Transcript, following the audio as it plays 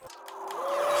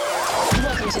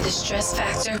to the Stress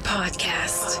Factor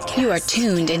Podcast. You are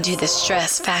tuned into the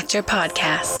Stress Factor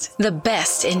Podcast, the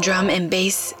best in drum and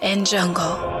bass and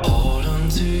jungle. Hold on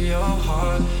to your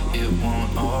heart, it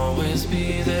won't always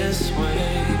be this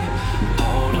way.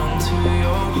 Hold on to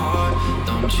your heart,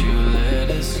 don't you let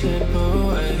it slip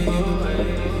away.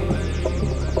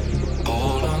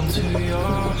 Hold on to your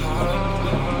heart,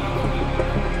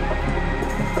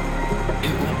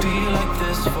 it won't be like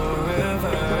this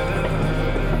forever.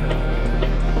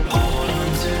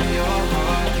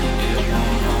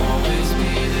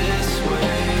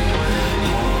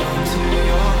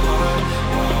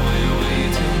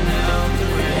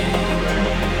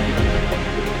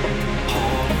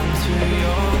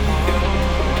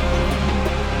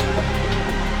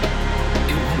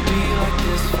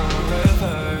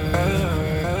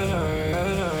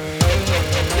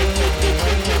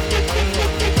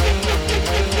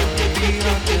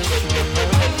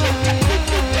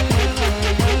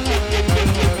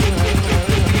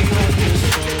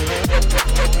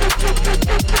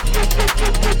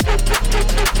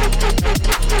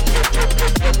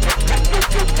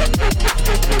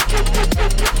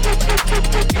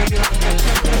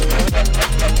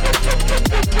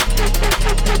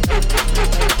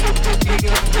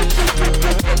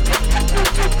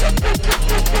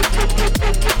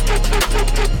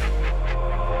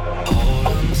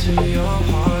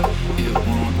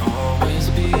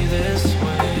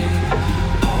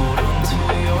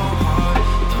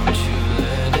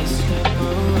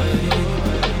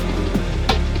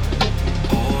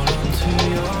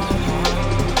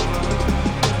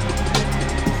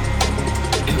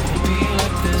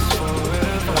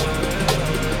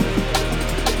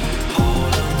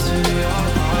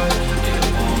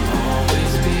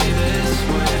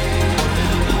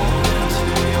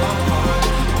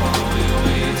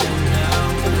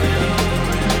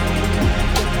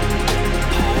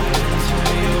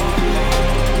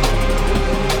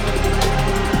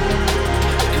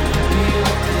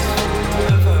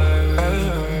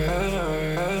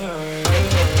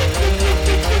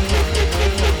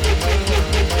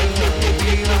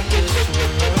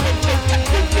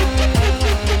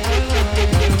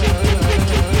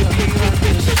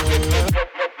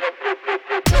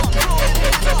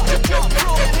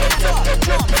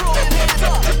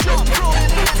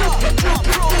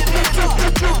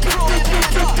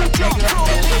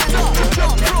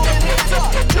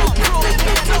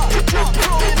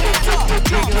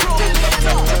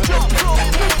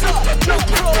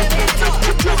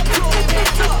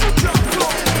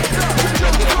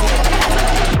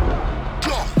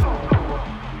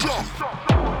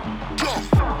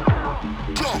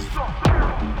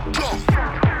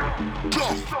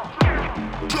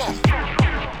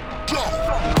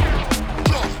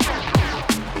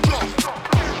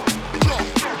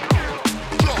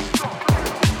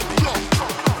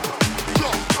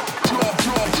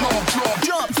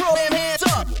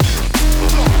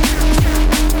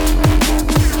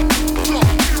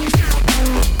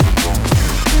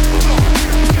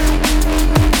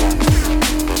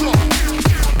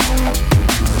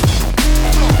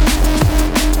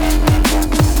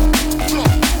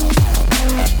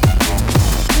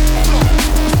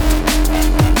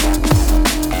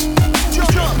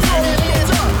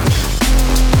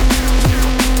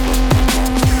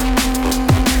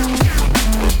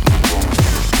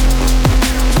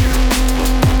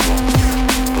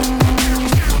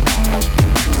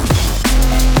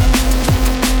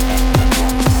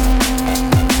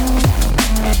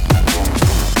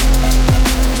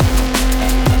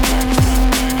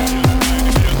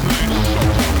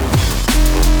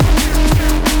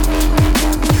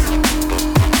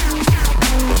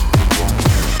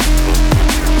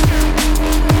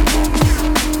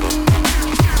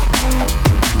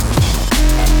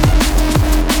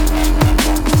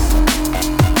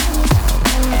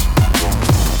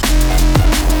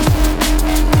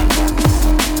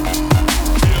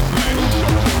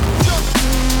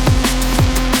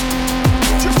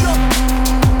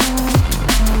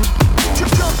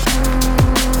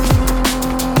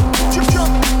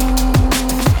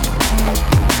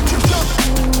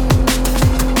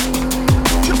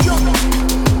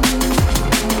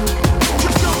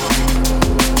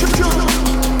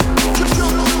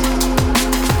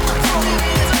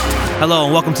 Hello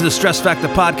and welcome to the Stress Factor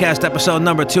Podcast, episode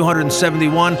number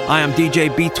 271. I am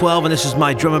DJ B-12 and this is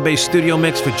my drum and bass studio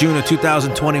mix for June of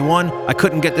 2021. I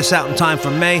couldn't get this out in time for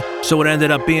May, so it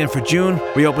ended up being for June.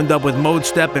 We opened up with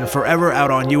Modestep and Forever out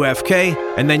on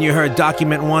UFK, and then you heard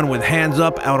Document 1 with Hands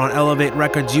Up out on Elevate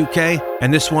Records UK,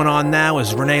 and this one on now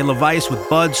is Rene Lavice with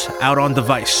Budz out on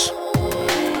Device.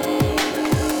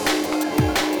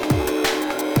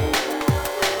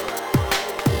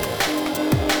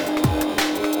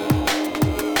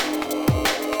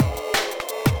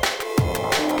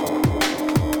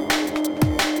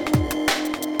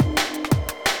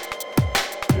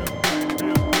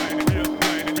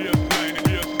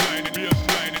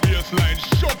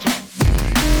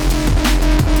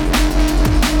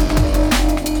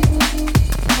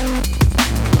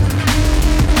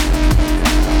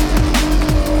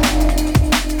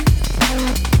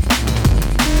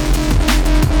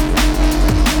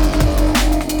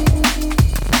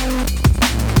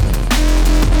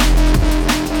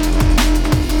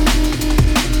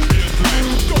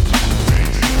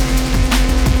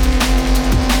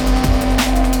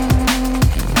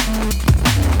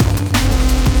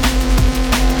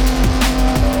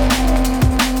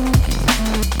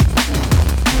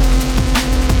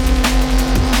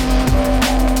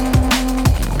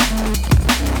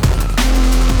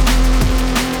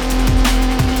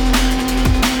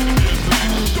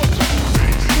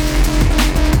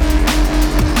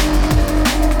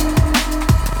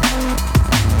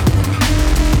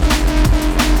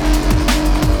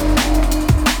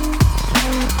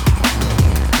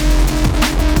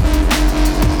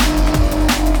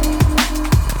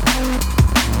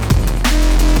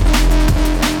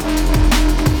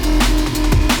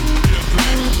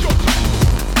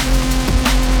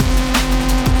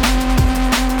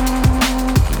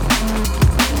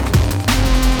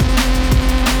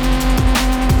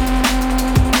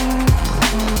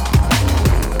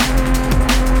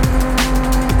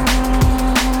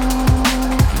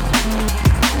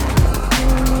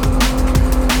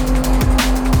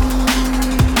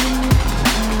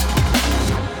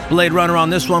 Bladerunner on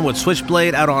this one with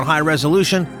Switchblade out on high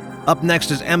resolution. Up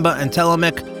next is Emba and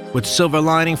Telomic with Silver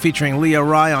Lining featuring Leah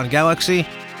on Galacy.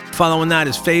 Following that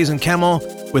is Phace and Kemal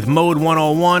with Mode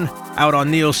 101 out on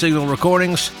Neosignal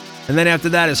recordings. And then after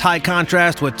that is High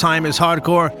Contrast with Time is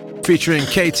Hardcore featuring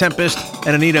Tempest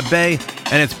and Anita Bay.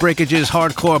 And it's Breakage's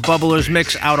Hardcore Bubblers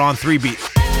mix out on 3Beat.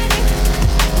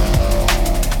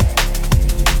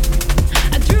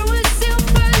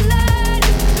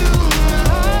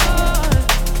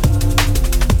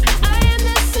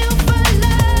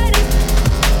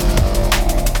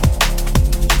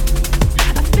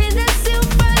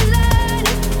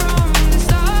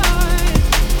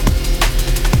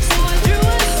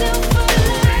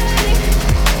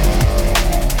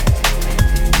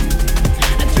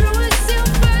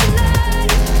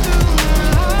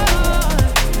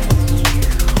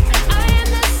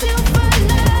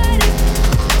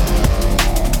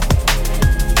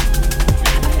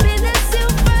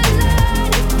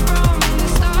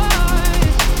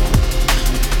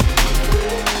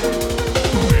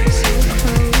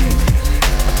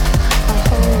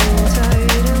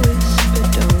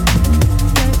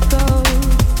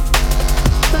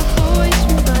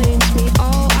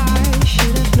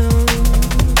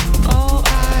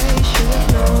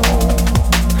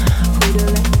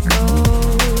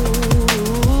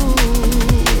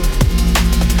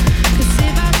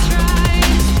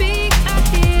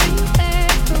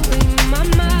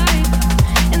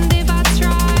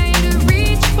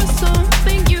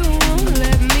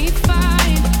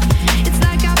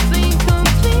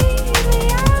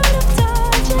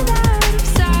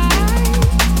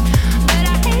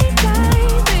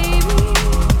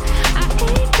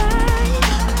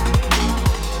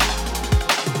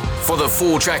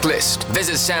 Full track list.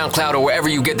 Visit SoundCloud or wherever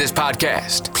you get this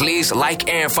podcast. Please like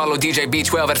and follow DJ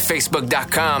B-12 at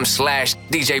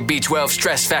Facebook.com/DJ B-12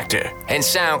 Stress Factor and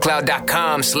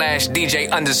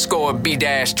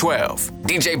SoundCloud.com/DJ_B-12.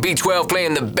 DJ B-12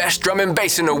 playing the best drum and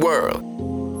bass in the world.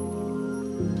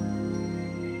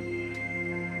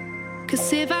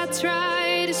 Cause if I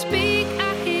try to speak,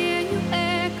 I hear you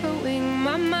echoing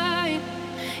my mind.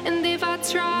 And if I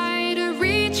try to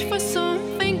reach for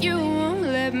something, you won't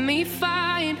let me find.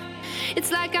 It's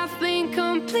like I've been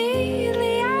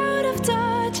completely out of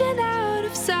touch and out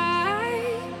of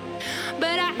sight.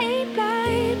 But I ain't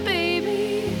blind,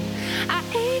 baby, I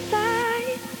ain't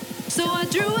blind. So I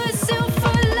drew a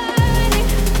silver lining.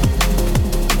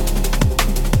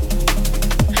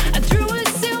 I drew a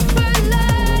silver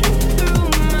lining through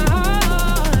my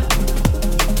heart.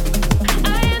 I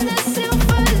am the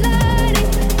silver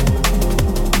lining.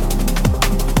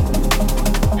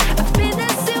 I've been the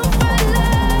silver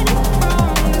lining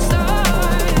from the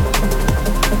start.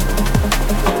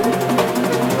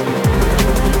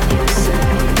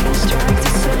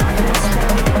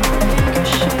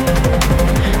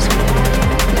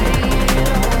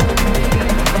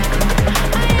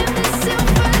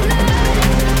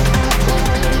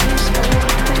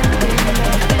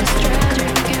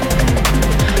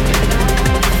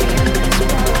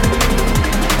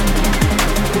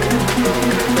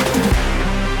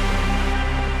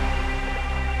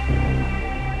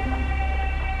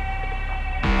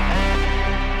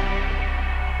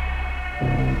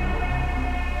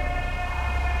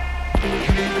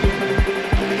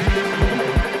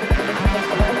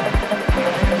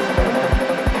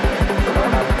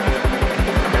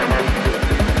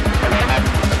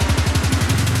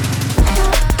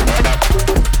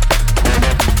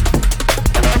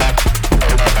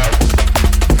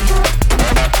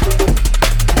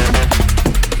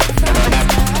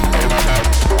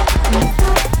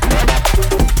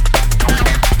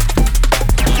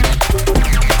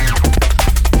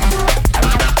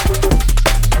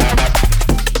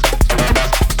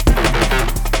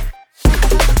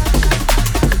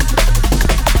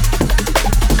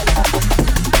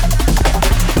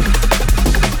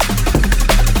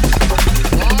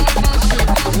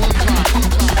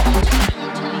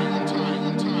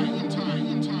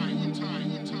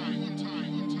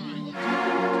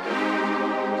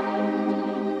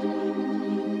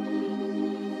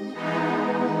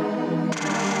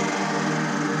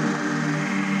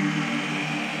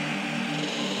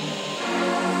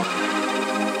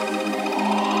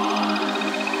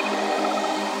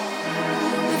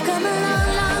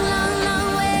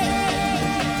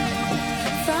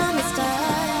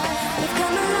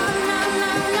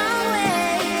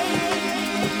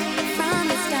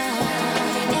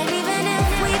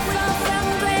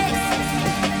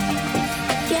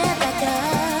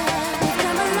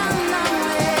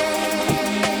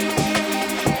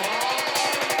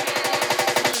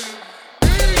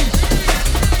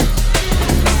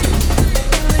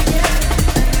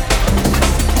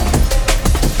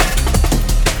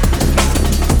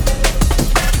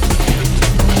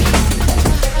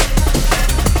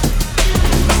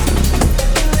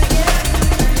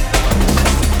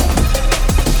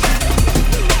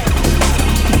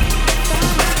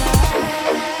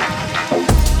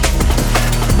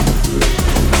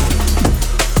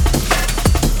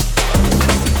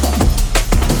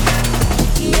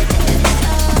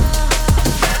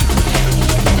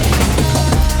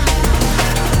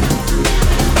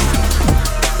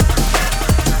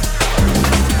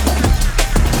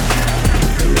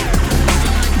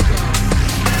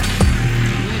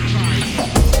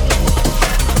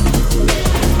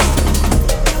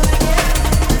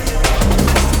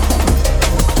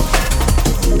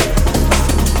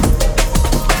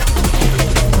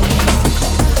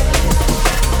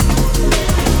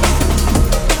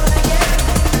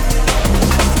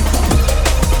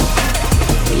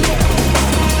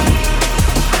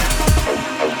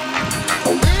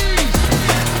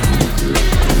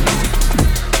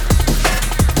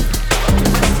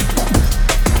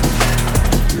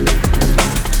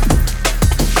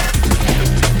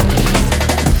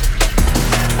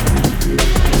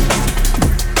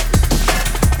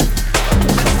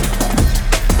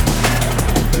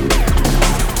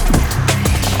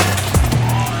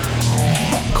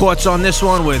 Quartz on this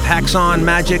one with Haxan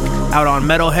Magic out on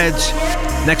Metalheadz.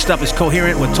 Next up is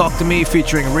Koherent with Talk to Me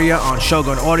featuring Riya on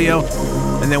Shogun Audio.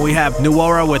 And then we have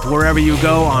Nuaura with Wherever You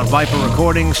Go on Viper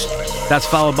Recordings. That's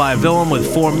followed by Villem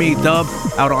with For Me Dub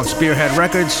out on Spearhead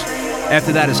Records.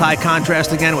 After that is High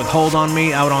Contrast again with Hold On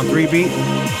Me out on 3Beat.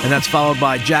 And that's followed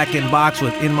by Jack in Box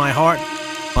with In My Heart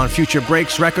on Future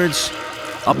Breakz Records.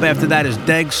 Up after that is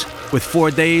Degs with 4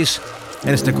 Days.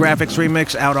 And it's the Grafix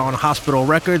remix out on Hospital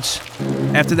Records.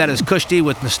 After that is Kushty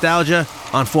with Nostalgia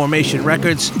on Formation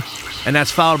Records. And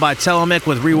that's followed by Telomic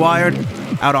with Rewired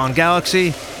out on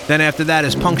Galacy. Then after that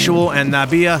is Punctual and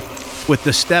Nabia with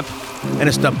The Step. And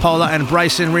it's the Paula and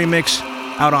Bryson remix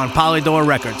out on Polydor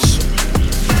Records.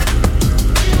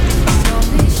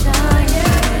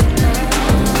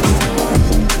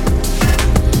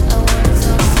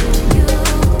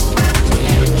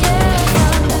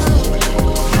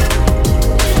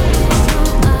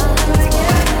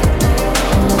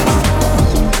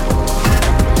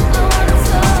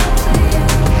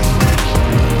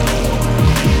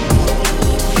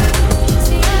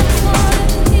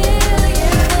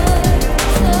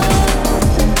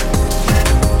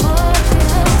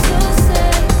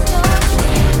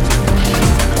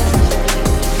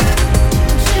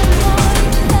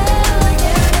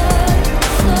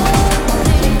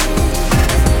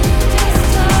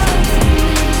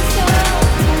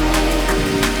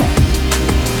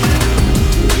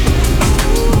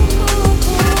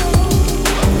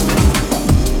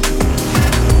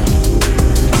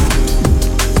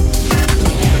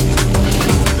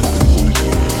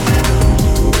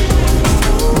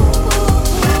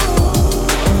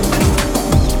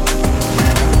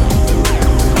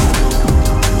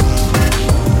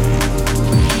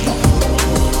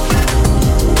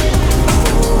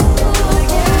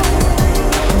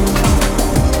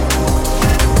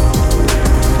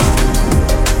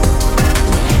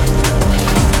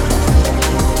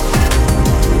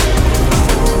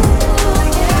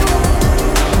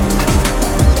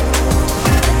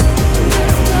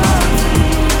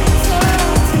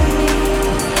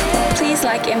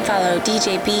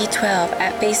 DJ B-12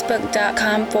 at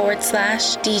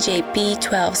facebook.com/DJ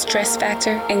B-12 Stress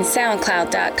Factor and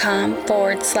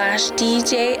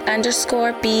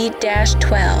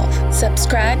soundcloud.com/DJ_B-12.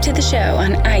 Subscribe to the show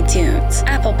on iTunes,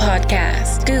 Apple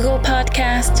Podcasts, Google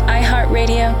Podcasts,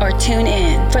 iHeartRadio, or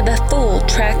TuneIn. For the full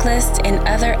track list and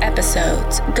other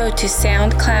episodes, go to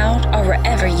SoundCloud or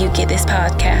wherever you get this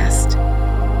podcast.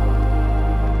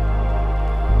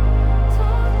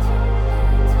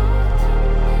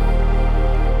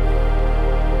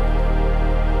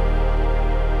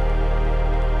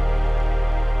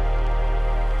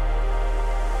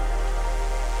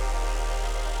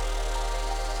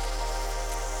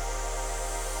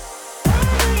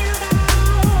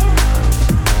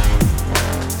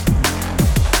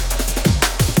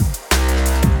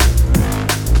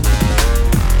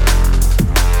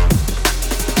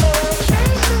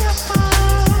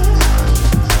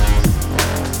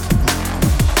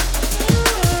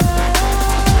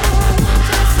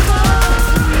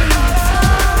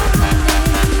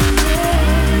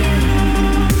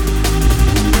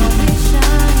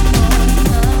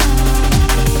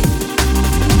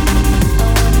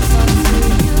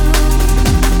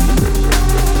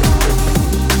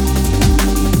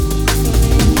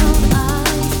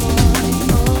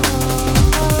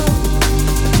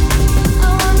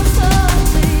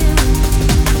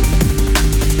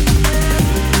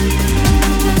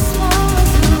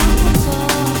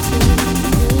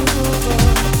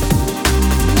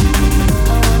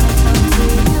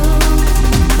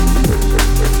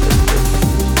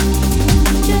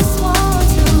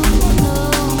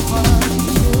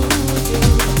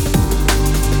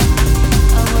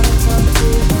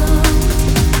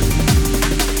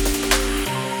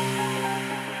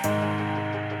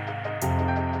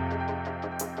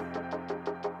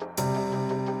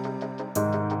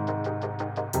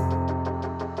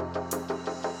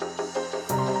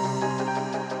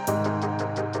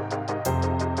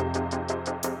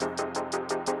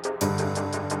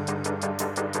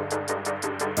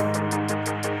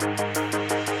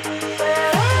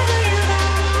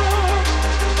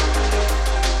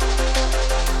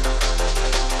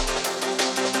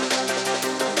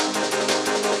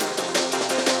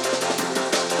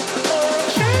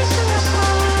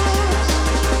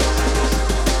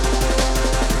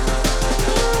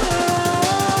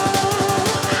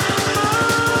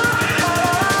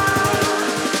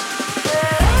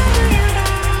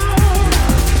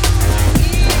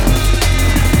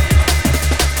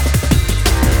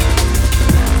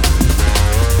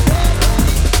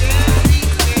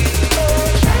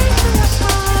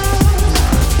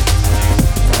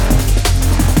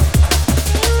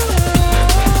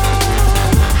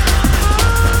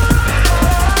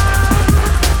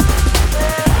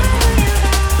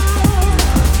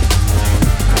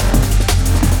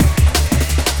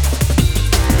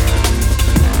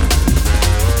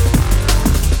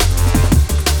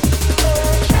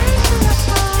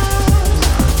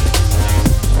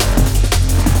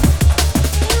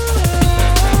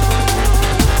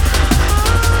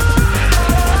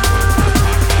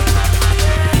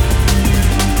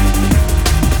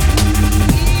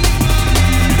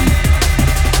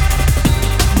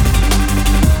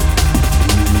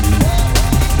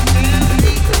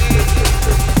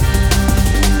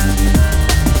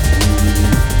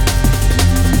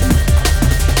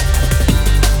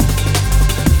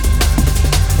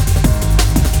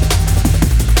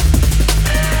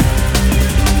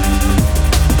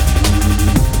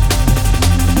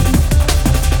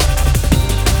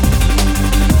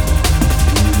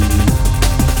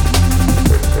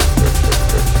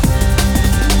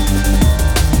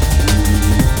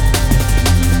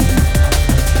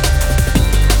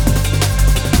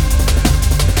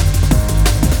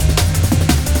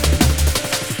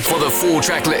 the full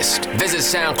track list, visit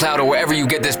SoundCloud or wherever you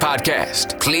get this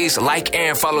podcast. Please like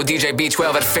and follow DJ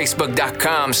B-12 at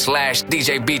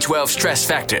Facebook.com/DJ B-12 Stress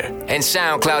Factor and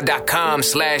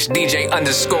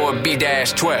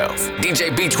SoundCloud.com/DJ_B-12.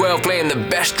 DJ B-12 playing the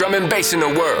best drum and bass in the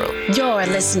world. You're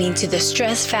listening to the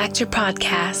Stress Factor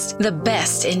Podcast, the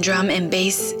best in drum and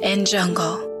bass and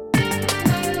jungle.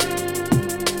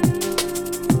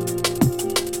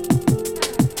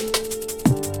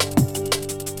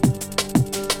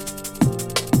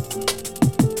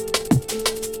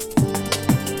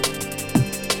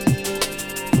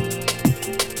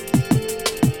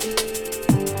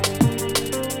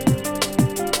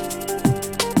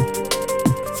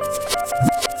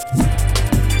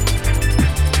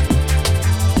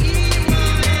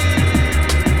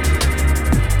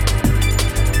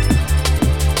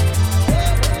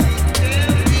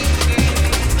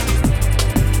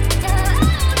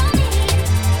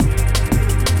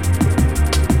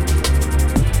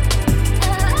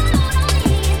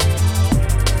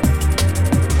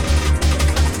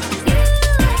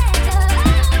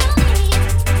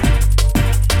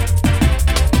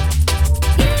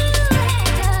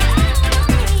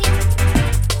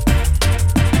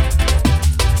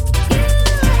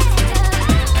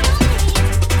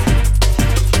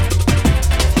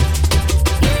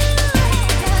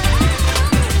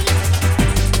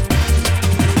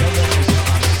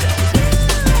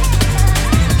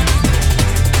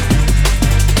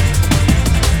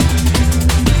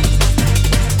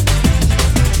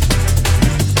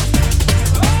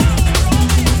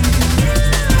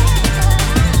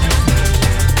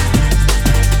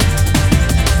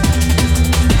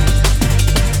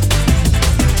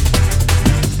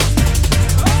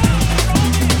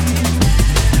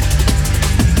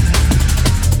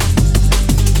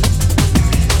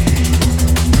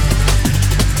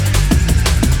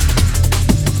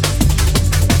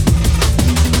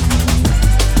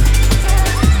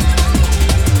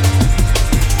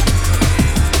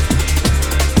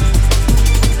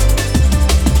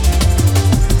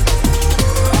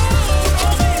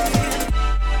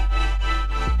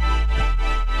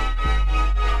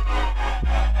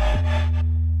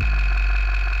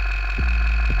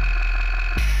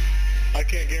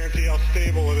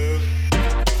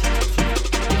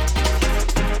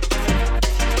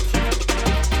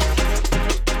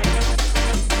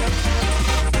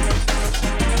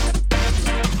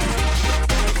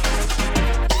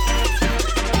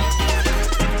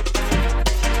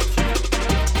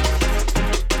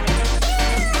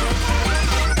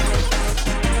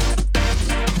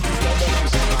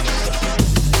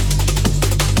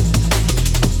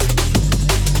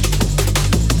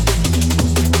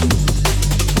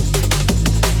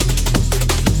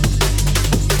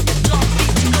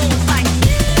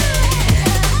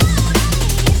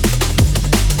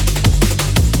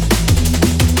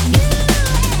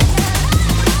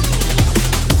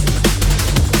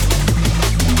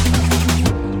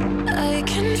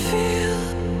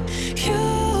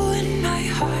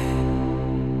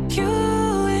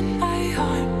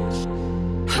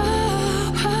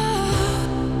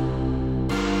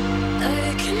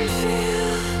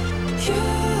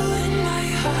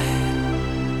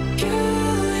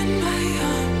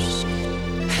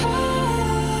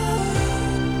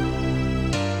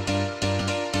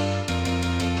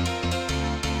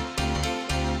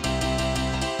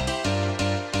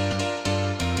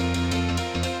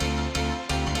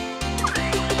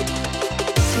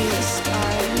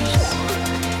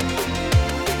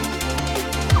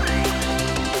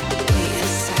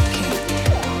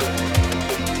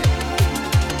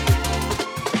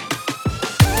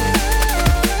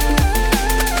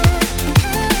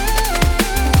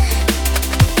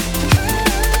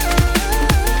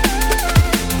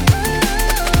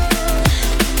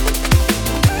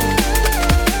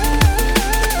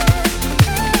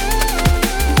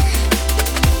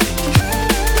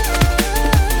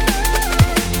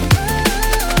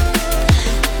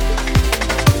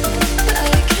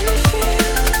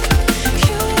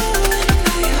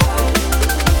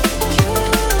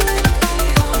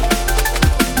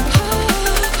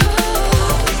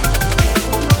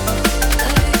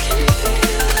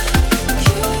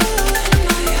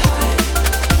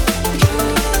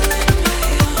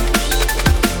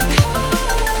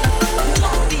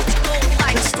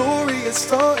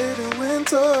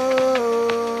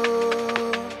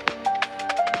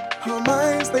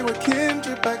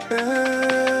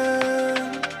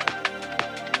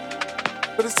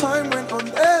 But as time went on,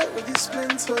 there were these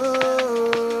splinters.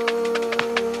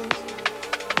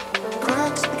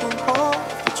 Cracks became part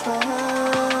of the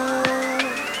track.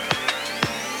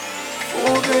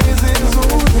 4 days it was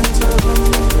all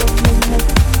winter.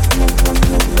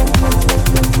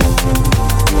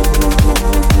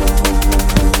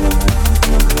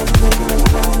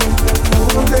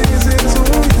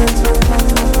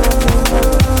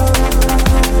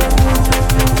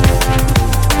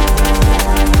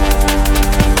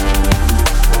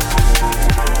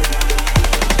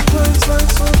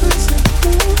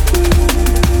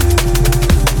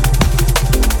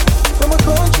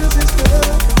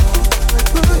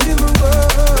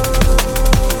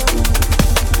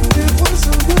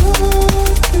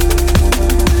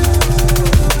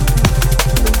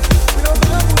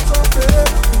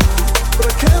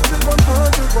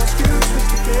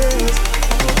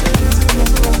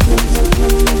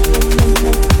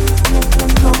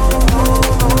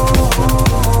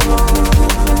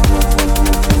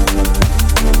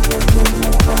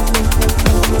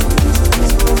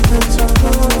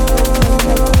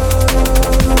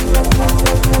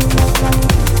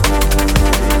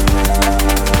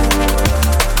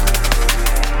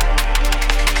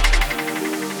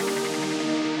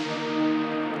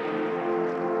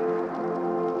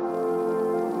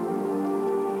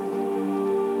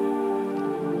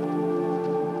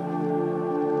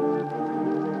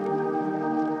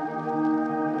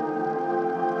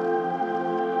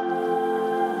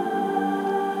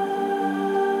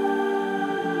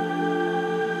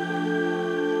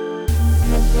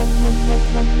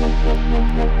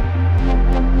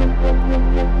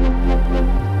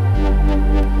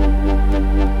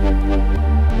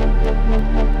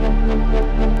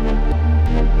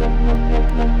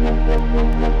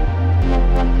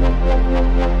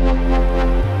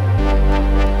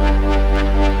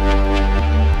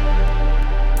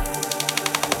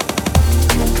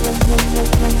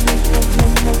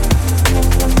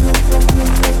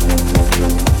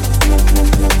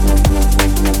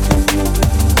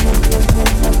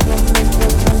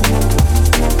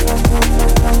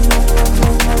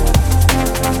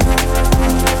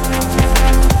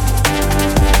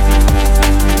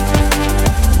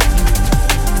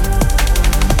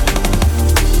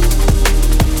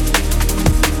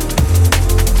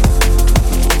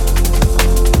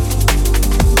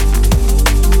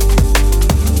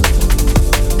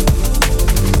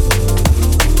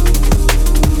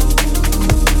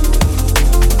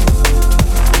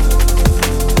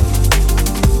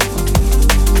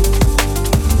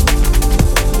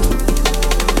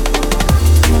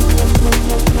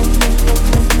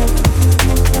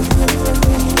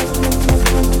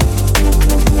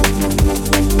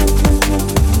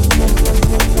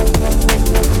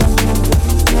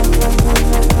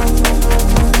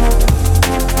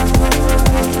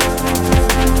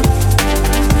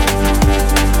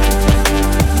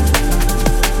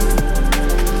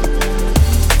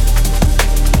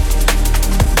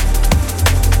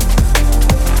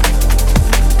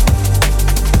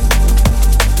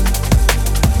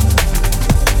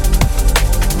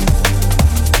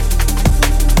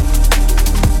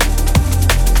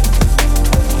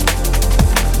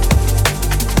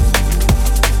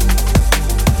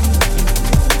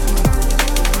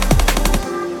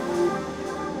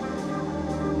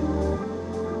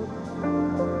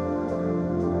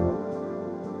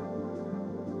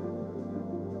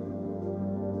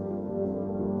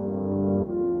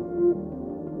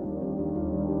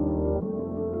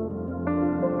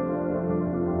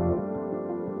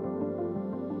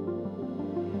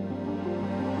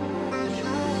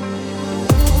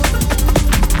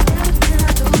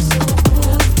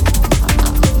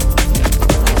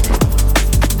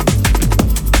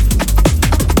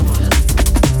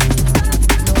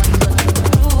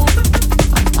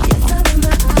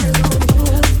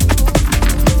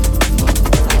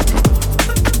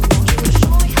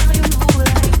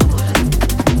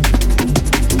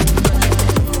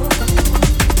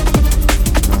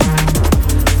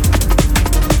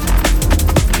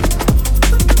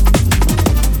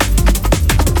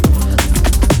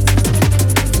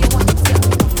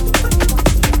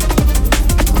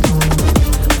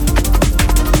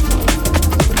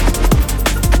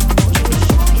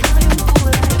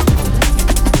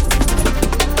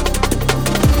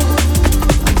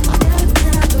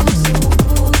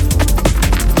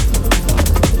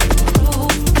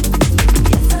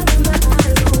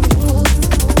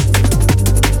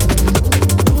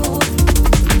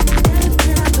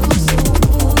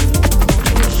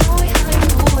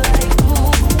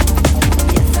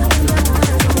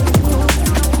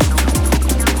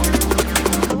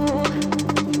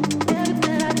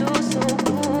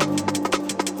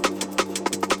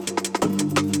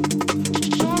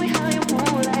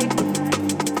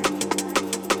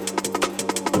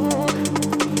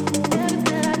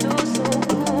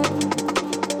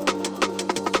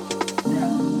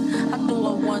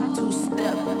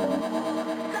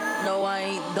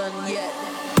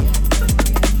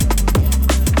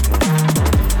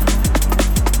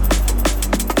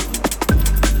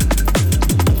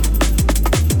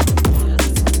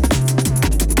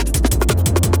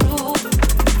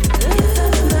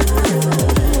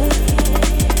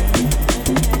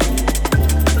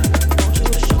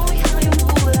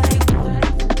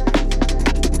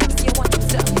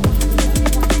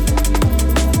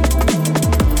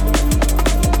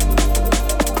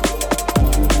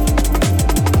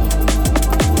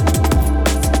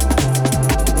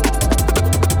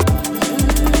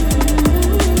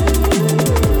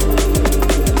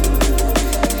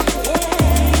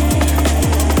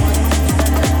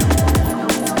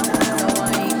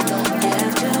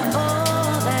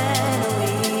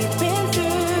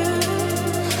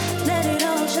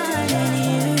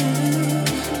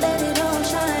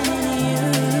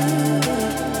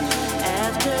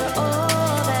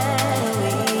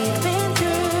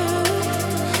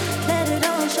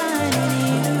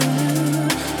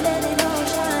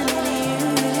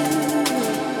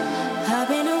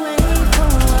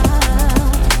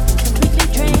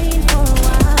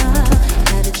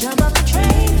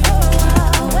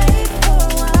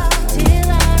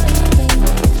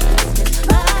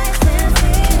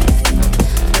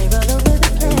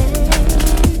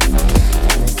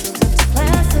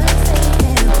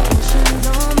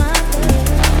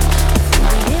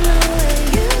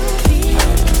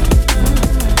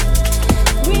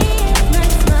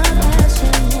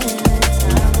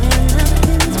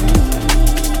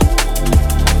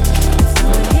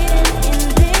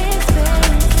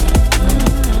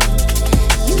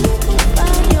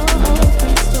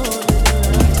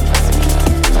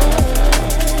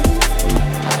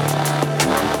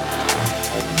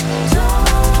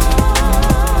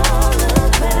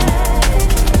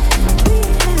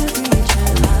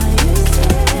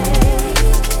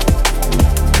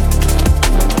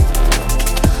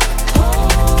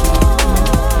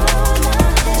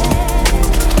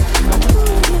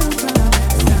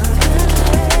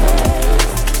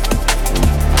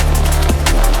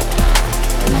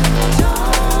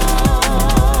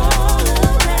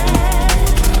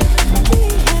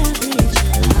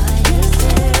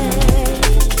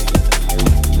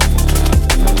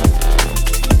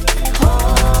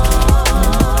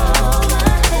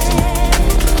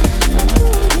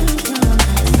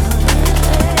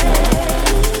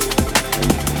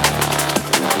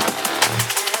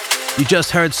 You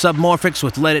just heard Submorphics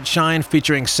with Let It Shine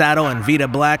featuring Saddle and Vita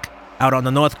Black out on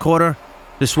the North Quarter.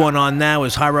 This one on now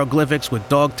is Hieroglyphics with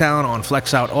Dogtown on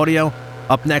Flex Out Audio.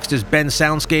 Up next is Ben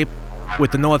Soundscape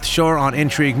with The North Shore on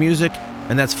Intrigue Music,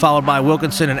 and that's followed by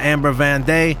Wilkinson and Amber Van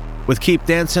Day with Keep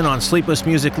Dancing on Sleepless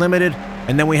Music Limited,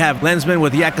 and then we have Lensman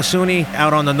with Yakasuni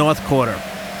out on the North Quarter.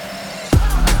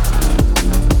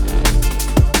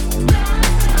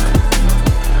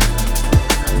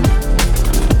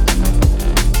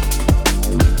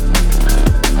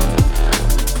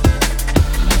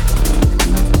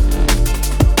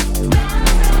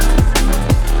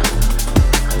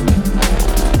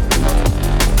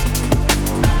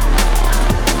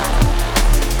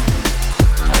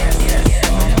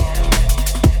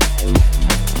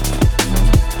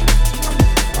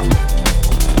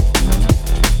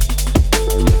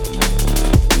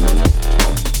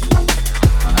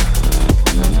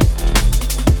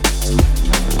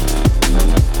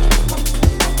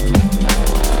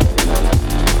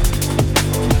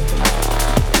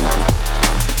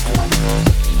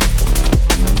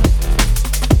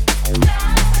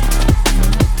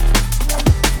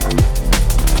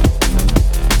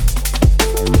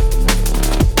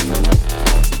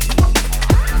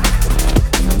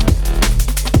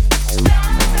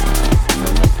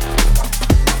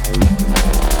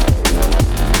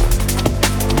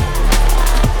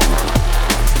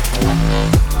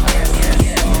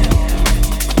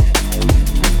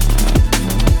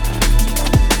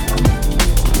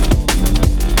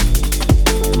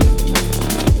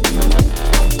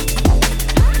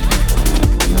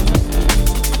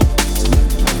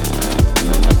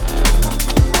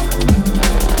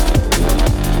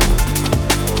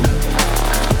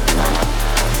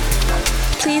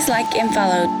 And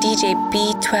follow DJ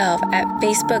B-12 at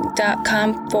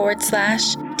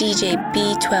facebook.com/DJ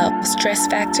B-12 Stress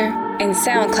Factor and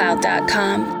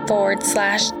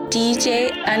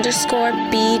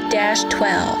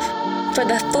soundcloud.com/DJ_B-12. For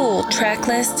the full track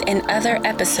list and other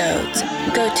episodes,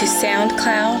 go to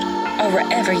SoundCloud or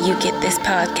wherever you get this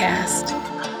podcast.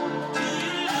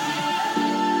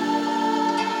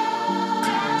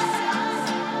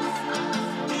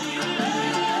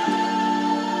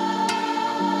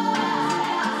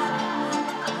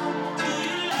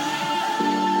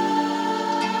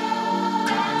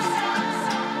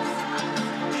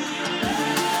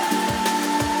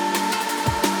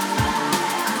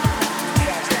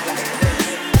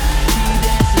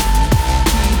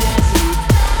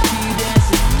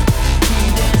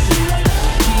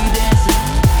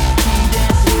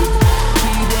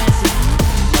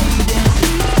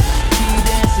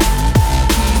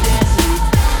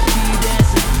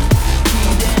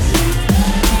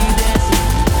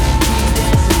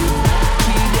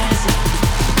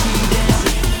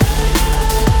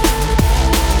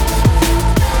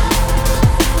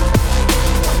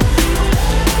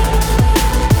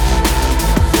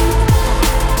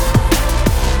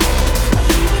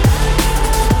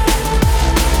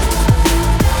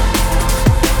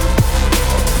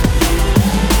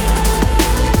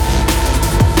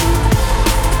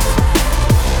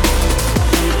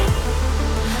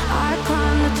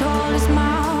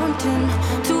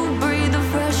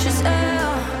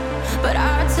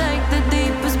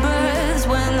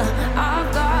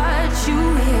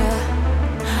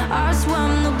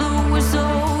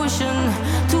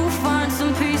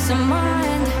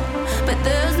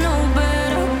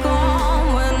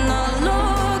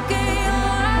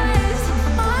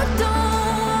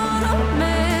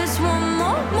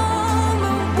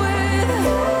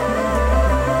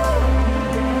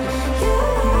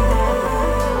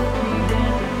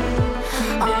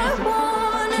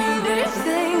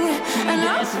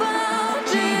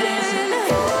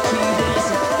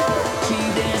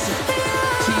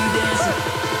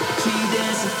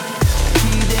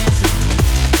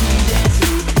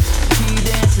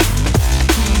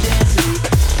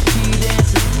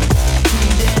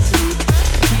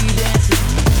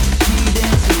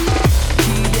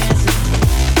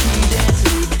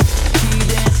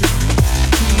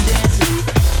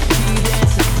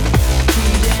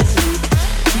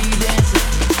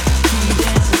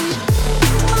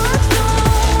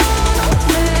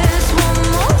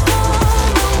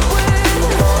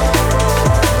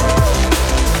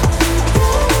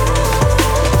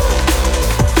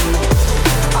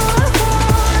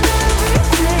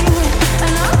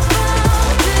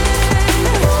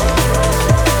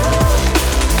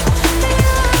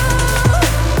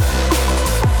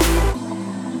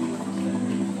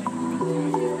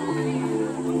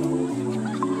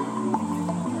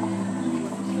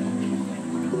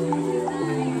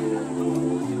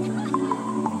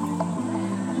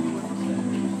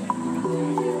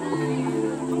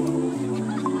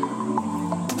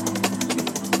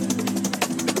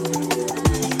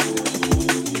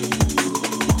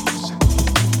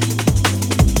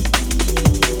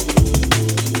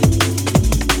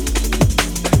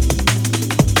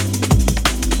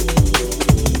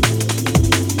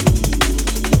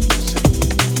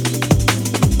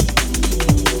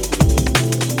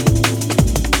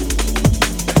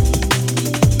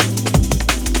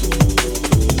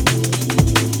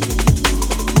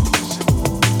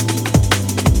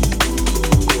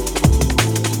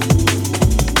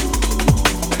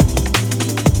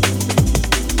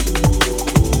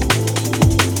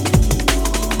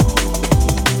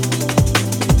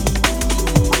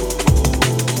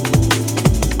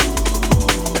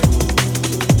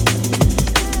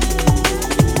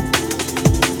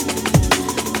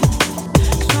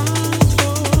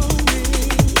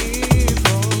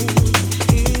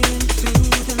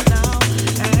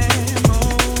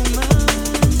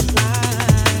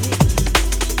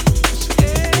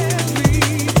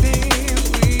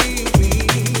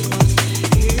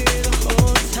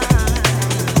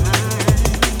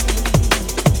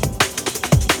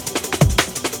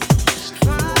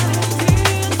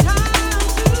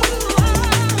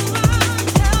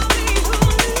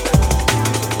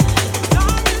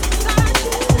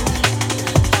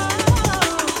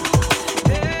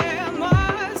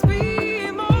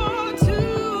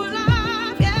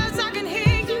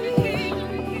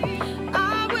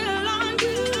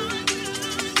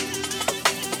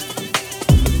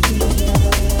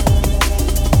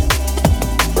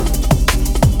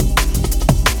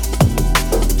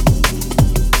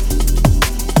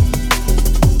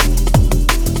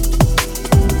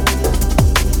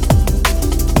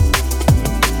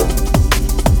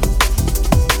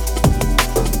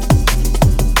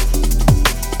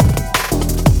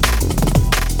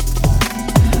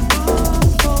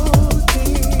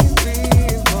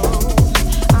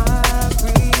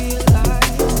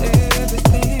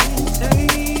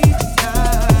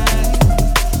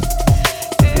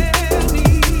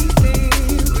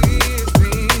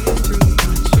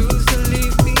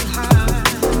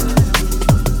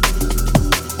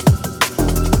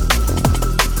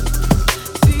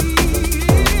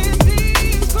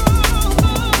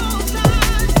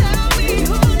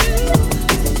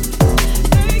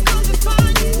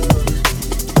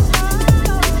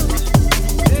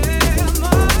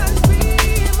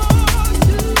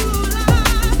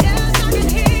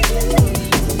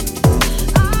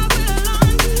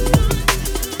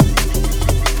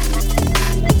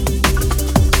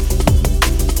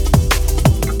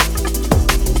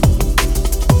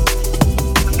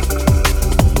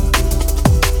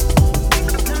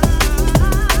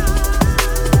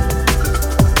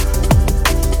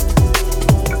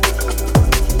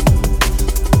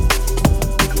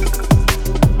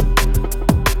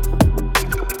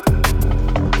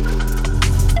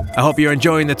 I hope you're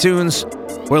enjoying the tunes.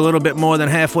 We're a little bit more than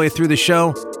halfway through the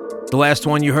show. The last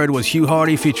one you heard was Hugh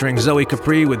Hardy featuring Zoe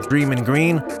Capri with Dream in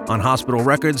Green on Hospital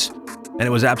Records, and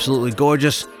it was absolutely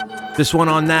gorgeous. This one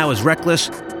on now is Reckless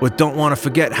with Don't Want to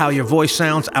Forget How Your Voice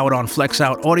Sounds out on Flex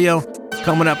Out Audio.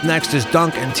 Coming up next is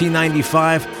Dunk and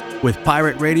T95 with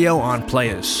Pirate Radio on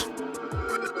Players.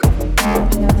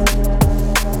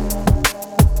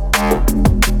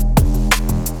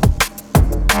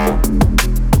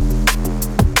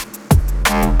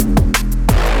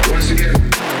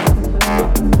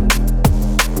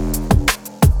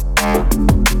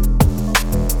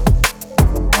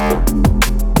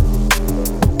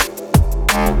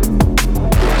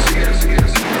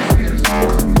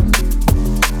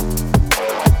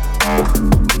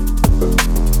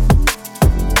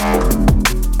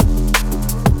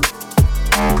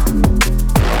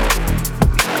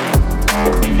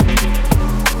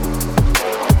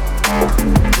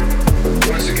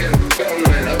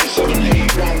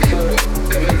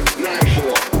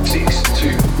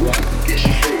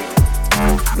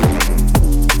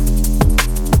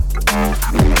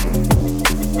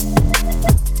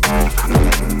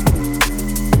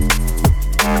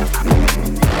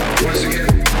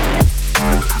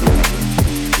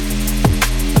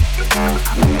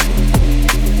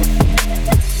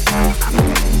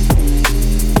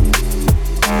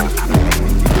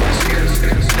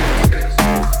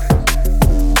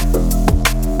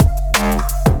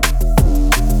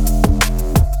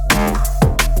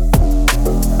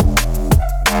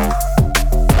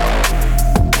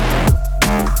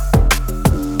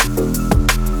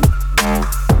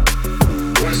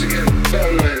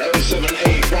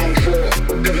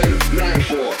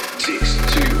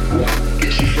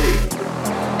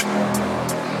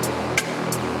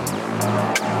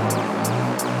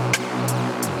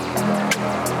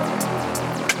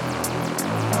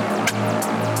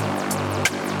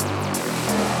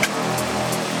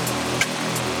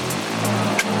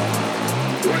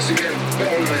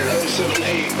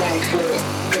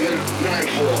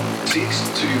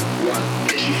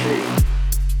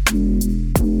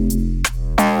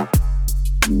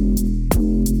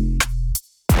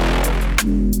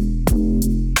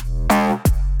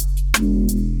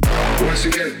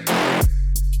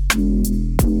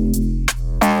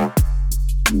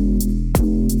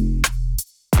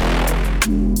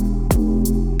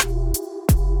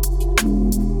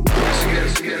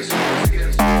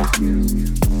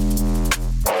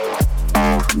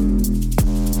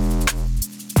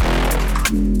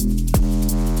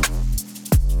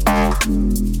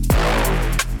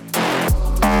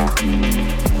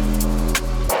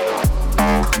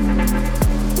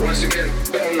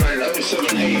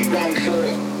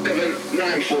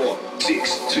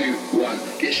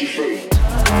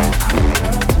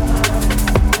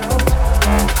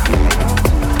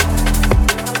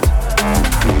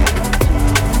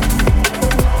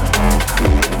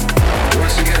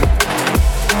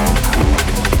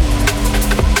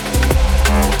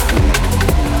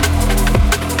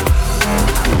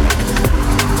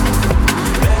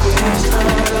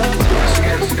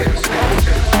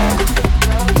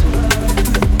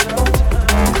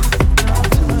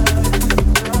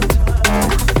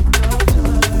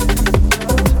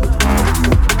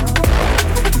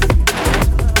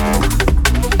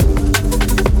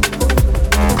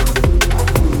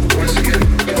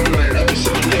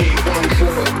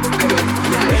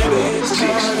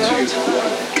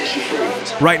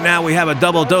 Right now we have a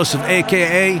double dose of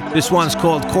AKA. This one's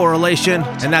called Correlation,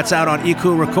 and that's out on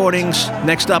EQ Recordings.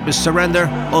 Next up is Surrender,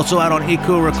 also out on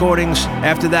EQ Recordings.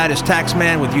 After that is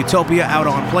Taxman with Utopia out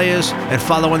on Players. And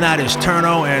following that is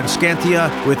Turno and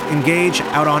Scantia with Engage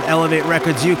out on Elevate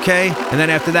Records UK. And then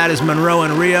after that is Monroe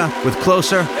and Riya with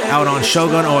Closer out on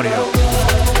Shogun Audio.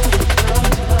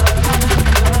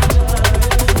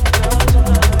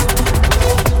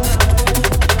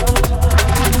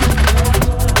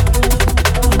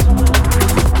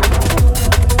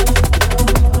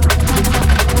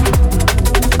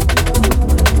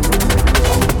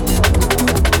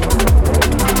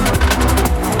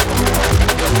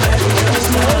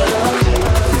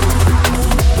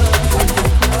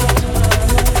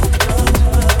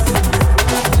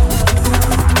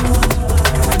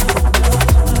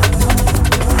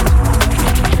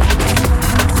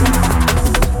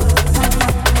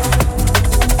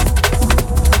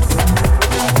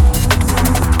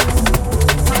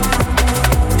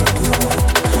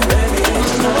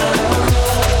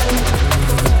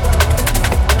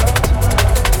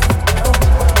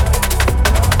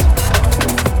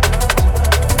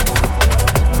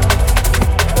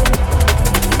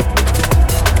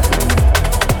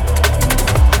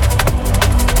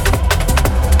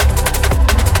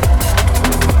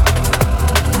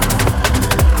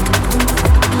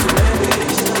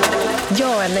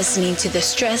 listening to the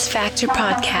Stress Factor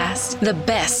Podcast, the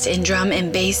best in drum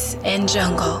and bass and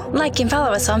jungle. Like and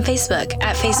follow us on Facebook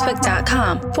at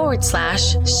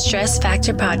facebook.com/Stress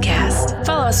Factor Podcast.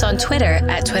 Follow us on Twitter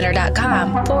at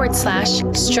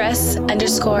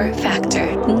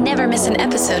twitter.com/stress_factor. Never miss an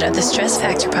episode of the Stress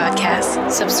Factor Podcast.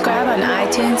 Subscribe on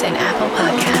iTunes and Apple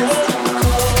Podcasts.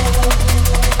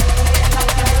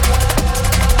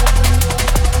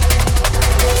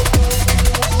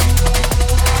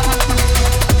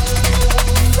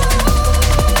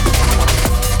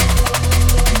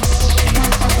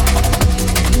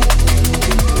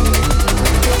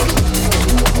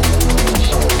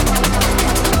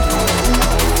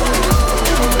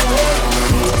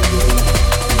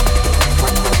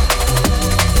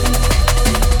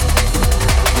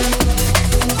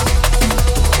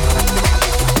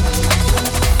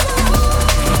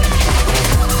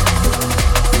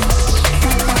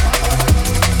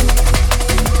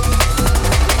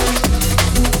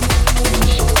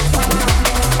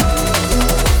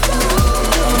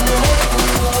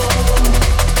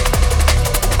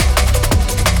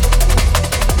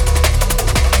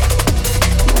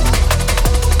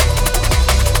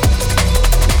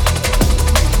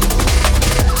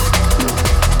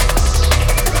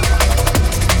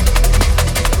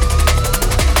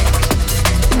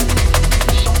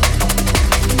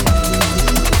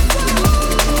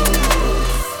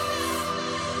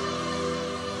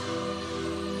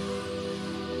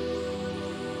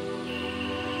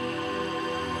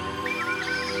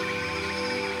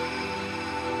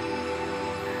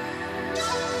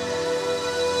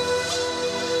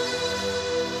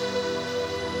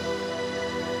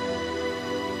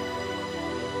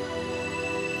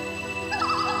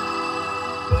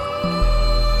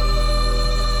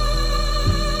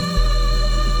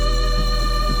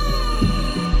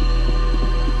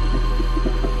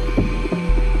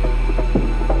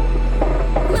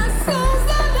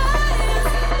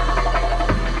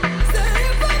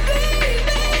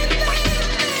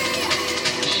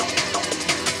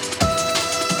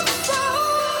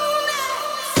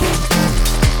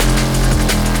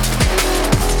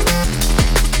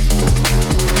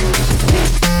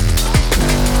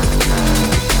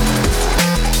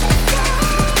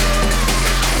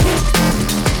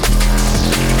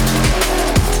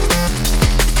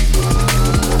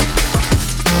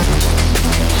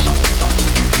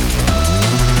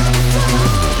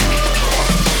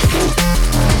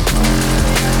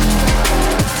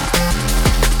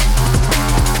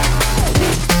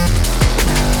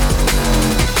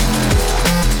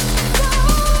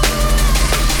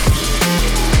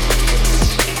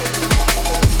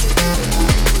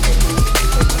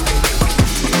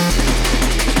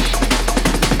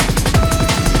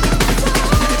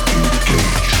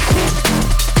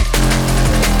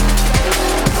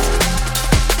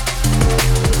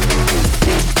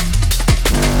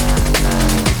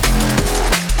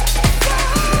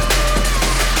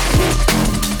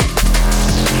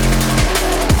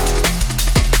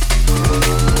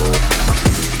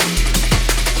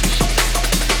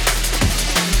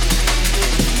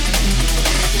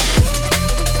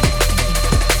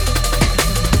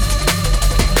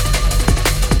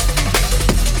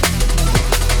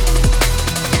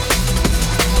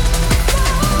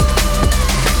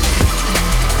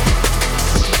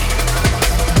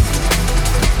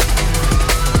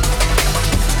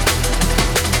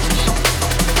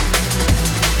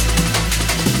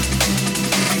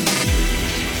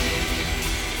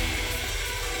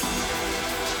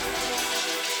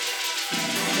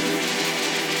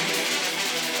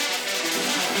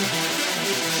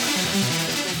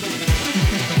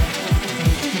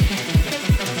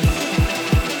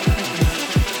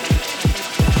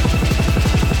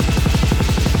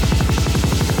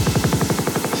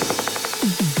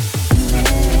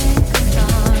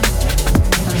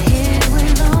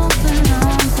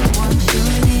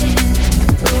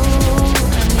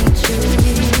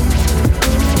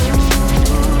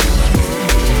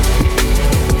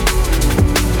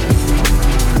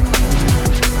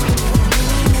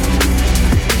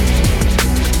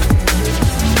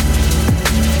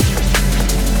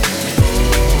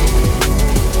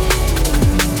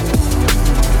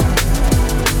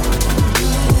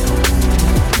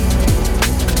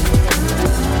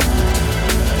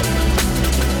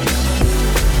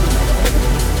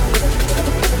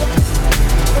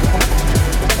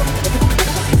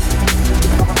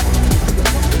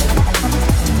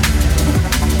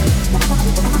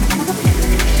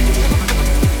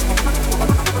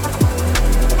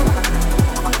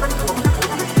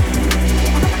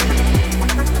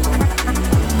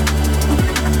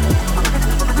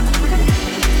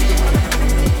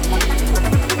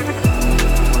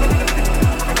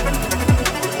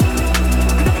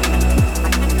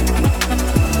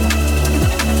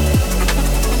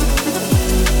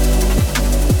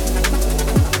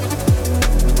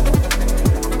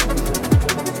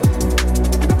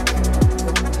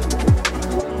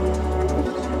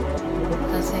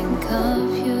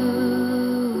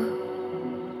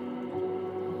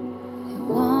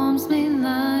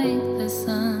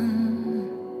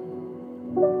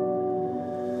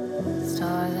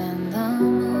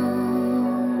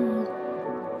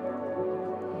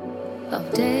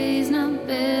 days now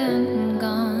been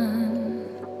gone.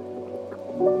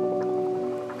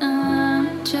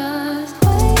 I'm just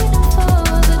waiting for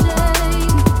the day.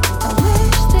 I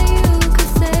wish that you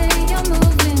could say you're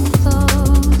moving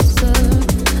closer.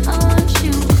 I want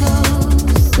you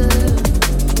closer.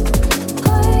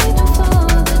 Waiting for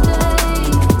the day.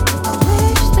 I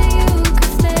wish that you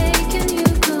could stay. Can you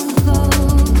come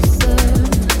closer?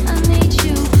 I need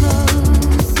you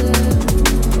closer.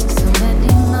 So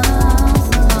many miles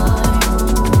apart.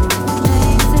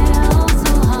 Makes it all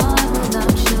so hard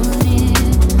without you near.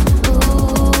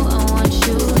 Ooh, I want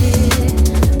you here.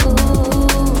 Ooh,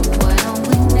 why don't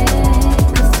we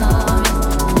make a start?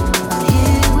 I'm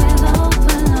here with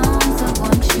open arms. I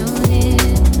want you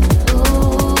near.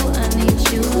 Ooh, I need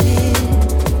you here.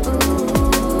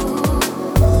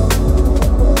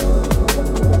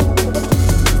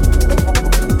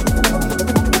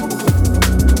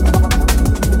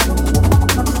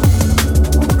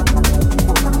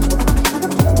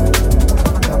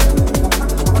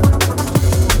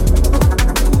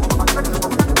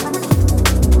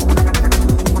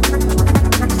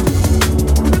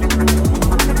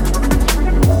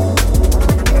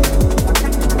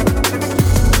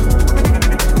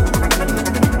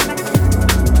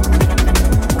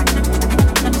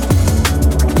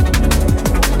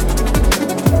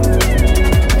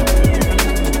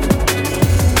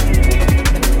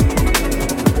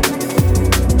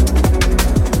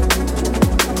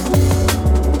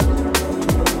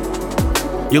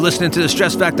 You're listening to the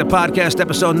Stress Factor Podcast,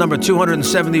 episode number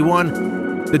 271,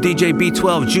 the DJ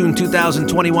B-12 June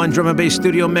 2021 drum and bass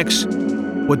studio mix.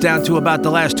 We're down to about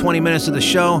the last 20 minutes of the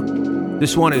show.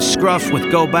 This one is Scruff with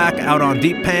Go Back out on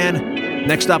Deep Pan.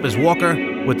 Next up is Walker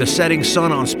with The Setting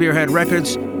Sun on Spearhead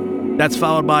Records. That's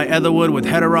followed by Etherwood with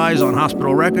Headerize on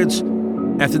Hospital Records.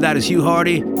 After that is Hugh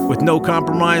Hardy with No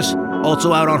Compromise,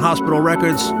 also out on Hospital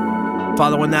Records.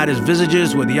 Following that is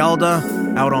Visages with Yalda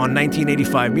out on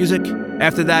 1985 Music.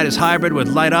 After that is Hybrid with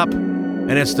Light Up,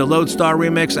 and it's the Lodestar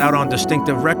remix out on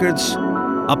Distinctive Records.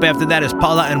 Up after that is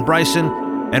Paula and Bryson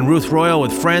and Ruth Royal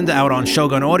with Friend out on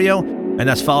Shogun Audio, and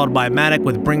that's followed by Matic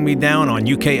with Bring Me Down on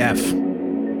UKF.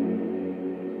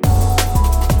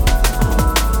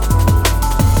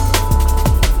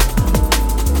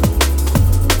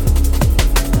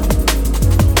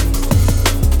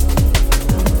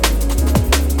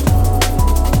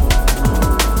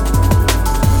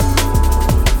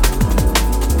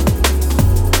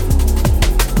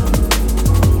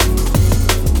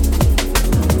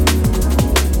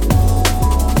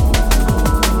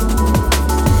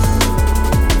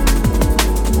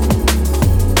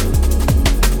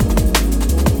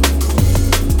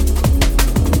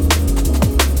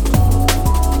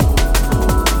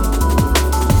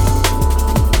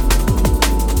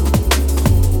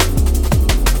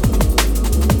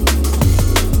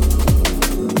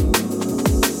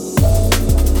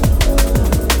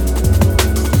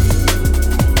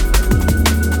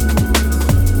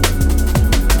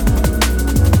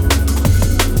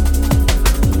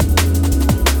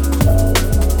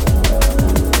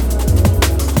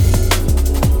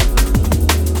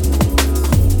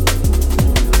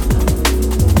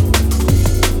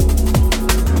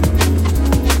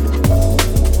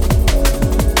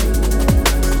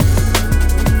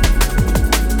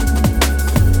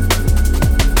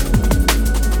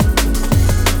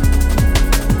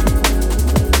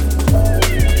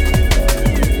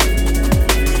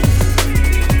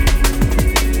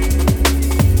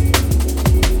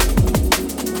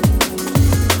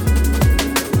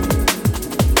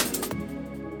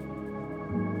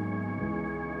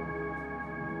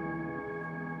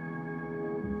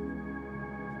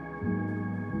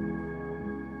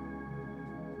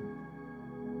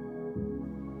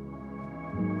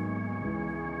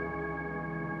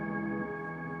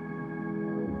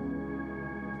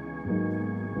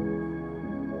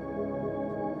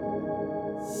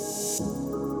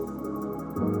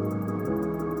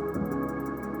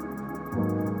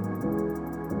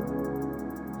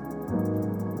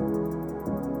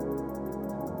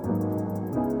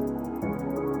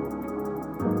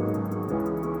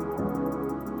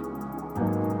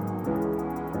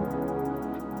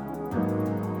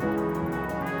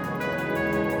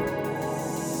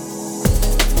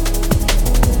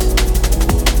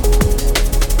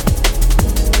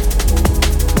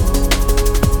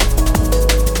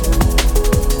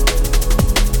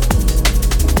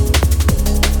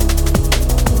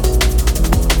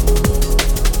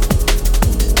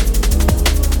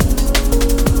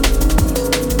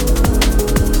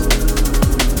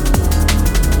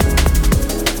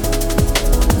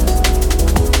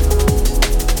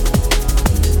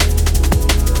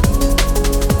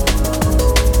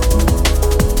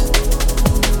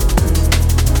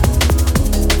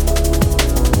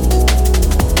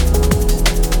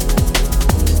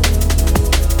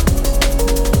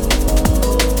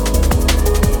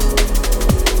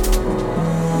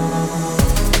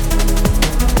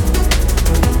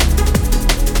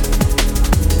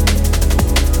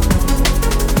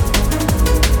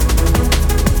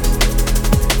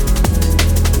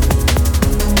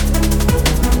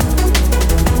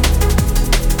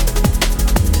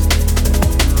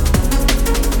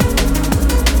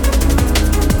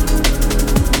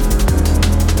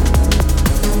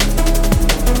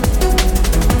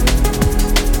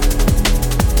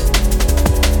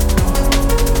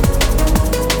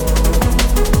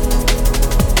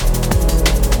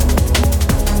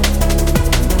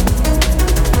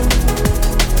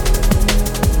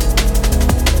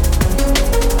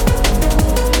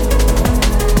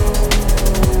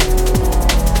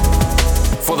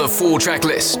 the full track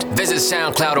list, visit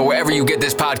SoundCloud or wherever you get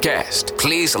this podcast.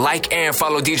 Please like and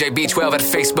follow DJ B-12 at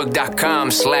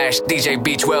Facebook.com/DJ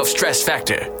B-12 Stress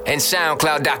Factor and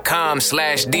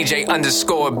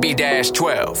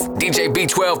SoundCloud.com/DJ_B-12. DJ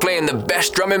B-12 playing the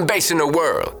best drum and bass in the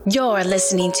world. You're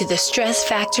listening to the Stress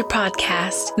Factor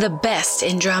Podcast, the best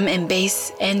in drum and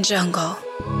bass and jungle.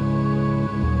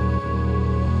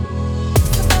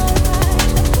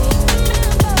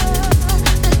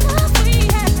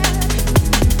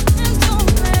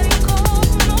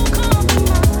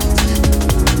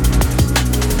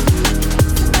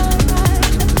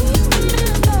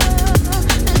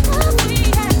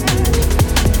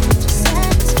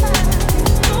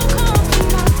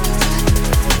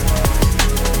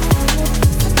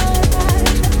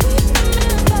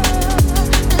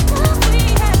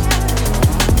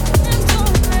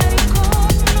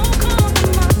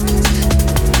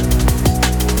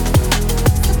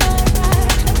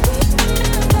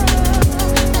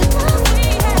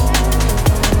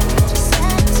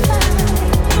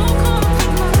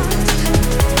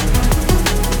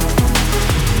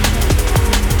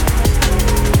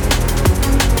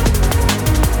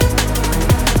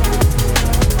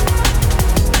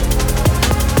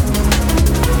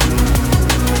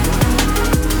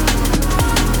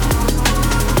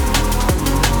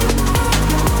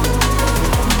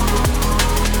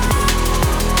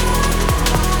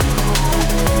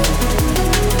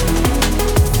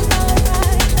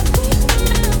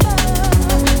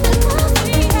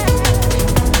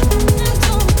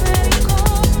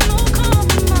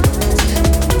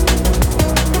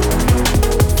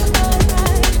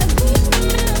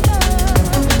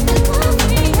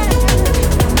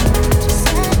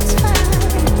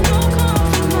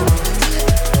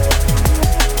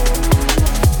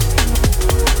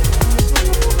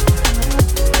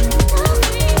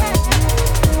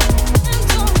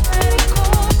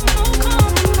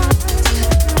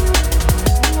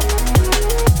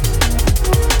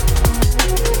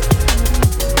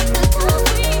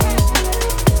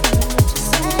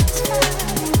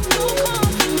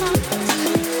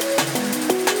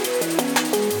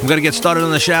 I'm going to get started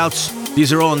on the shouts.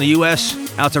 These are all in the U.S.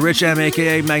 Out to Rich M,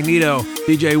 a.k.a. Magneto,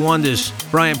 DJ Wonders,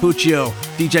 Brian Puccio,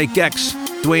 DJ Gex,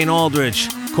 Dwayne Aldridge,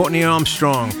 Courtney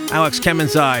Armstrong, Alex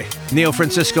Kemenzai, Neo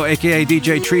Francisco, a.k.a.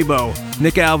 DJ Trebo,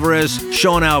 Nick Alvarez,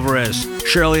 Sean Alvarez,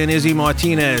 Shirley and Izzy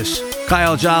Martinez,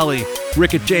 Kyle Jolly,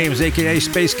 Rickett James, a.k.a.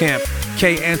 Space Camp,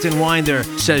 K. Anton Winder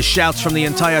says shouts from the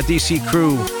entire DC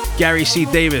crew, Gary C.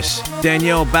 Davis,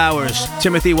 Danielle Bowers,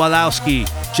 Timothy Walowski,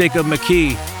 Jacob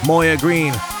McKee, Moya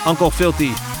Green, Uncle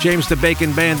Filthy, James the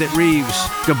Bacon Bandit Reeves,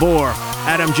 Gabor,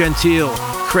 Adam Gentile,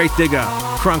 Crate Digger,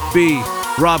 Crunk B,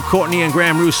 Rob Courtney and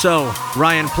Graham Rousseau,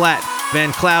 Ryan Platt,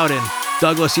 Van Clouden,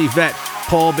 Douglas Yvette,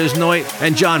 Paul Bisnoit,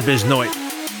 and John Bisnoit.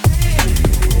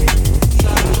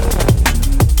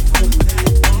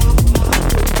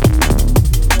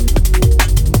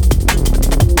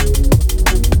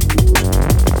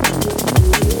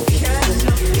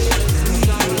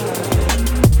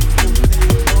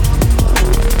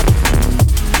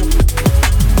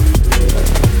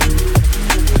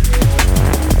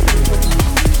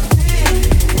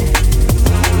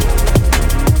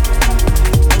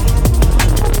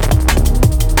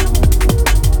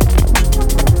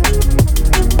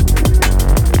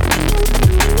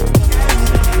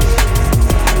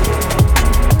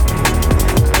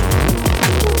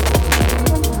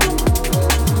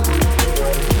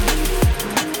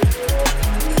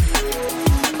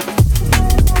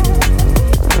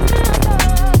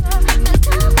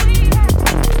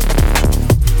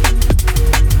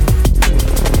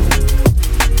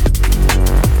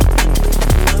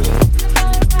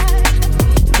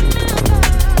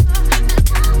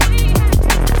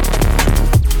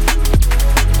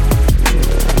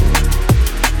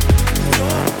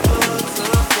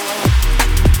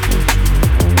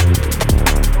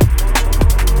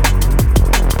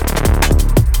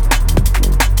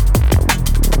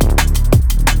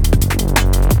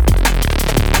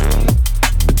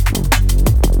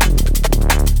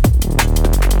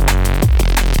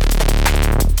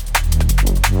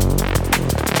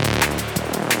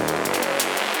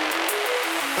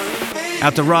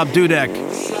 Out to Rob Dudek,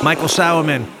 Michael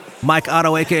Sauerman, Mike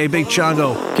Otto, a.k.a. Big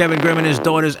Chongo, Kevin Grimm and his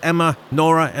daughters Emma,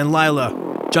 Nora, and Lila,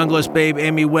 Junglist Babe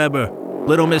Amy Weber,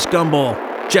 Little Miss Gumball,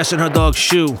 Jess and her dog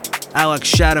Shu,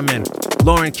 Alex Shatterman,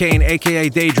 Lauren Kane, a.k.a.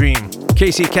 Daydream,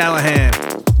 Casey Callahan,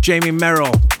 Jamie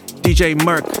Merrill, DJ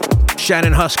Merck,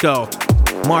 Shannon Husko,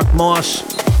 Mark Moss,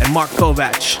 and Mark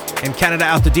Kovac. In Canada,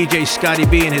 out to DJ Scotty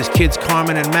B and his kids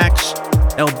Carmen and Max,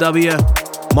 LW,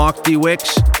 Mark D.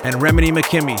 Wicks, and Remedy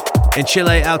McKimmy. In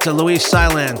Chile, out to Luis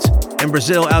Silent, In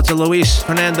Brazil, out to Luis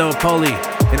Fernando Poli.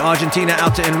 In Argentina,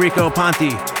 out to Enrico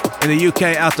Ponti. In the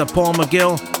UK, out to Paul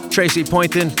McGill, Tracy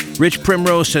Poynton. Rich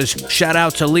Primrose says, shout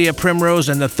out to Leah Primrose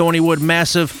and the Thornywood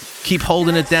Massive. Keep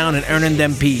holding it down and earning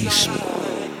them P's.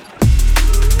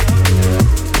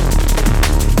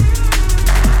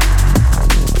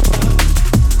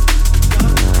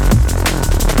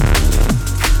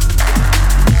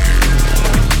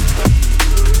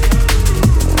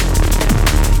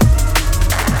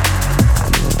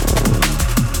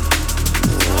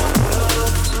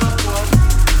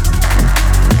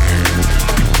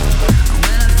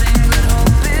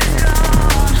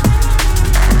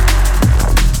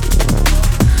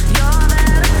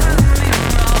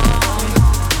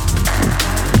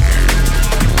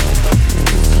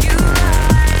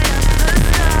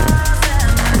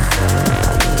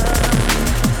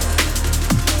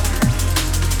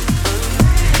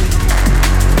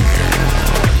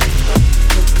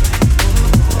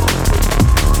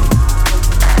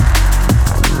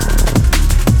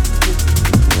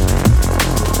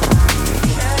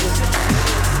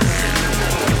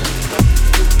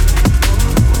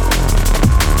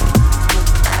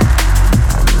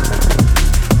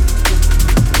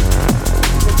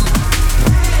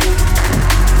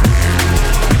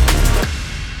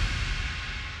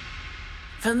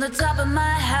 From the top of my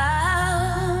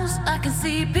house, I can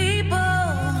see people.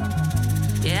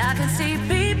 Yeah, I can see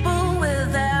people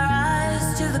with their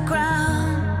eyes to the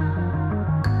ground.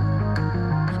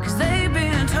 'Cause they've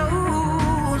been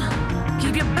told,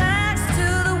 keep your backs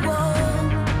to the wall.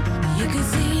 You can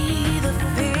see the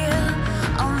fear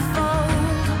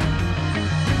unfold.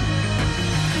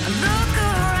 Look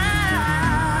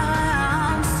around,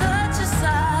 such a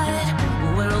sight.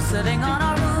 We're all sitting on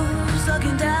our roofs,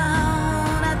 looking down.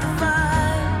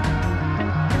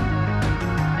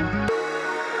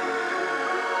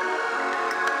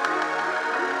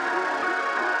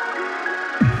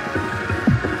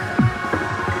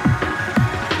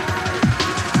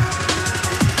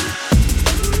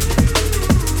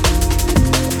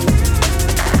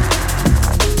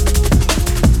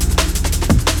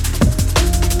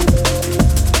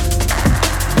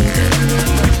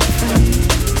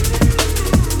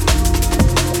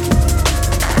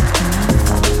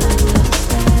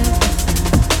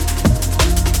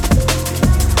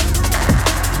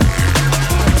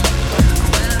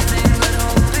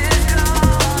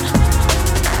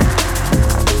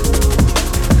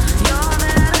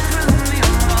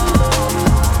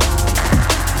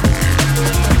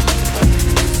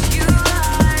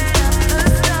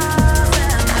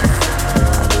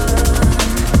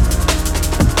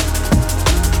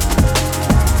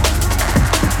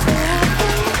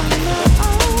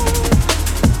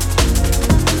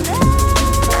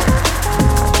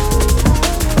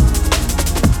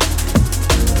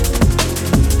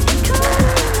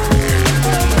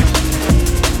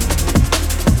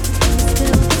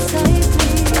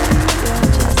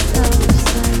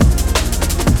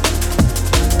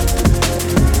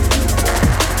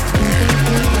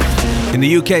 In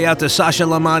the UK, out to Sasha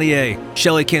Lamanier.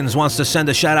 Shellykins wants to send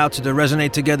a shout out to the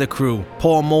Resonate Together crew.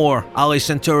 Paul Moore, Ali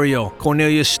Centurio,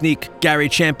 Cornelius Sneak, Gary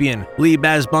Champion, Lee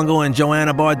Bazbungle and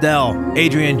Joanna Bardell,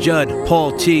 Adrian Judd,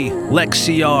 Paul T, Lex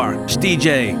CR,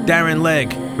 Stej, Darren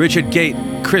Legg, Richard Gate,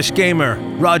 Chris Gamer,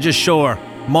 Roger Shore,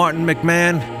 Martin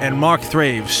McMahon, and Mark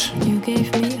Thraves. You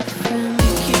gave me a friend.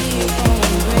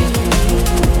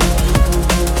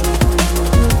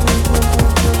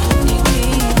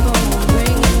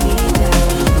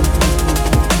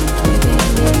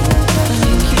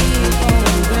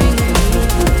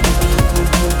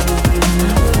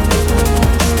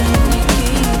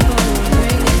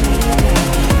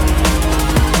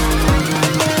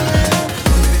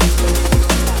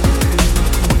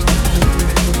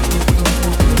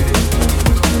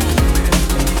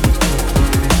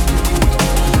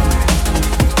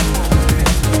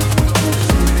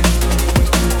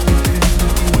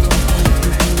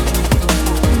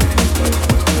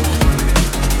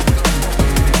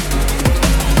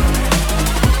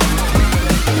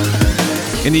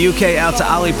 In the UK, out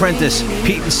to Ollie Prentice,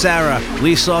 Pete and Sarah,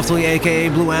 Lee Softly aka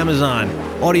Blue Amazon,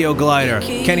 Audio Glider,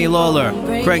 Kenny Lawler,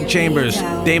 Craig Chambers,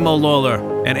 Damo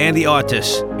Lawler, and Andy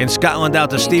Artis. In Scotland, out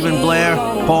to Stephen Blair,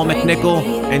 Paul McNichol,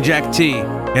 and Jack T.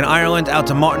 In Ireland, out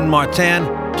to Martin Martin,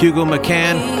 Hugo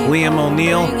McCann, Liam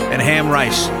O'Neill, and Ham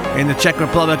Rice. In the Czech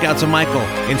Republic, out to Michael.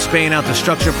 In Spain, out to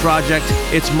Structure Project,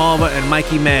 It's Malva and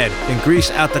Mikey Mad. In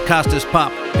Greece, out to Costas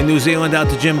Pop. In New Zealand, out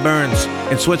to Jim Burns.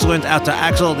 In Switzerland, out to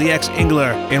Axel the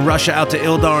X-Ingler. In Russia, out to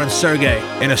Ildar and Sergey.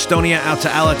 In Estonia, out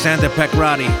to Alexander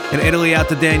Pekrati. In Italy, out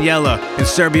to Daniela. In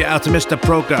Serbia, out to Mr.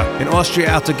 Proka. In Austria,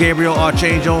 out to Gabriel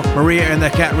Archangel, Maria and the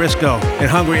Cat Risco. In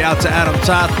Hungary, out to Adam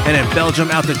Toth. And in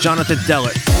Belgium, out to Jonathan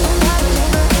Dellert.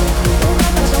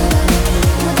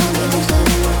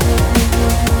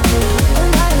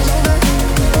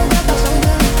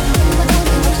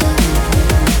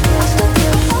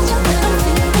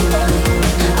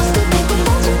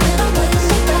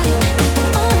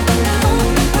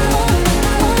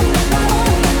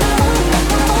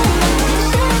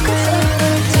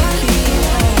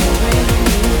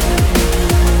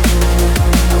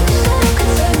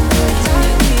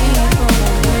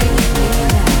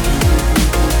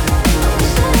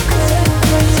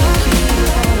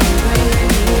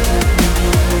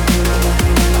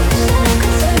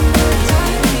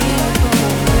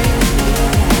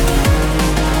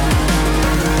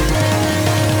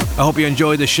 I hope you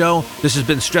enjoyed the show. This has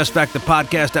been Stress Factor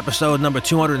Podcast, episode number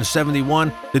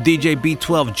 271, the DJ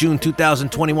B-12 June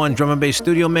 2021 Drum and Bass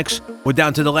Studio Mix. We're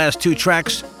down to the last two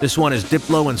tracks. This one is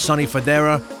Diplo and Sonny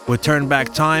Fodera with Turn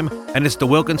Back Time, and it's the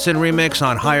Wilkinson remix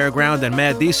on Higher Ground and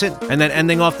Mad Decent, and then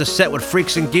ending off the set with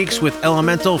Freaks and Geeks with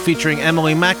Elemental featuring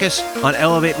Emily Mackis on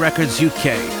Elevate Records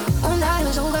UK. One night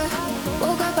was over,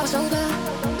 woke up, I was sober.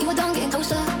 You were done getting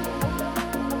closer.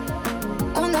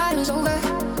 One night was over,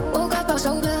 woke up, I was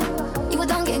sober. You were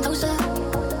done getting closer.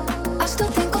 I still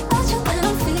think about you when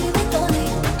I'm feeling lonely.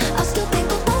 I still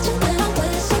think about you when I'm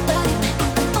with somebody.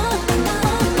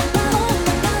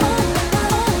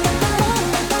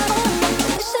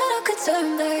 You said I could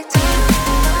turn back time.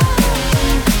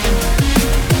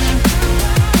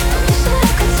 You said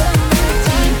I could turn back time.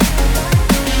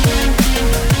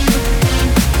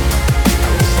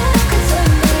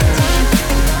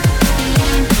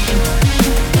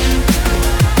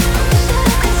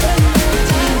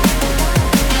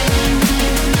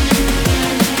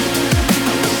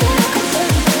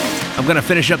 I'm going to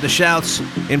finish up the shouts.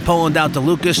 In Poland, out to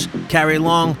Lucas, Carrie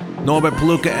Long, Norbert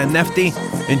Paluca and Nefty.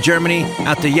 In Germany,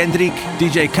 out to Jendrik,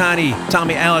 DJ Connie,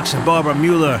 Tommy Alex and Barbara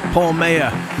Mueller, Paul Mayer,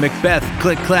 Macbeth,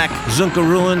 Click Clack, Zunka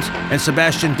Ruland, and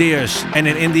Sebastian Deers. And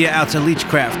in India, out to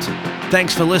Leechcraft.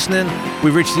 Thanks for listening.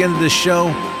 We've reached the end of this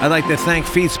show. I'd like to thank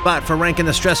FeedSpot for ranking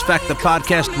the Stress Factor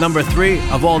podcast number 3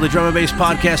 of all the drum and bass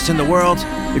podcasts in the world.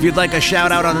 If you'd like a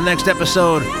shout out on the next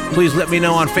episode, please let me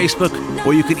know on Facebook,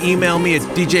 or you can email me at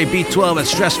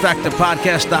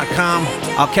djb12@stressfactorpodcast.com.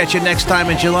 I'll catch you next time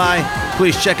in July.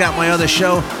 Please check out my other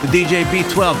show, the DJ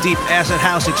B-12 Deep Acid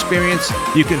House Experience.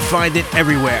 You can find it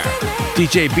everywhere.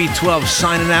 DJ B-12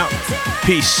 signing out.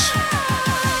 Peace.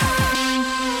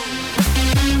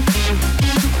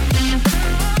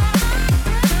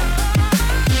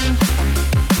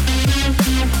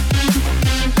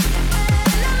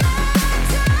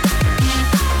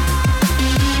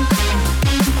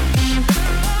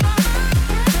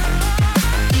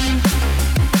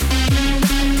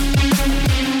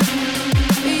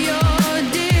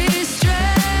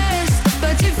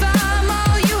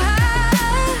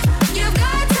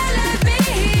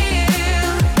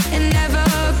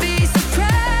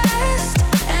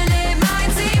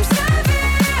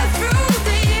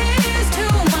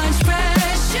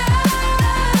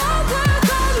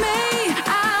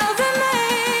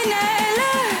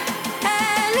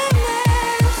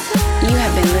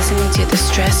 To the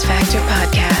Stress Factor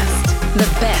Podcast, the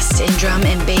best in drum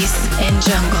and bass and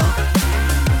jungle.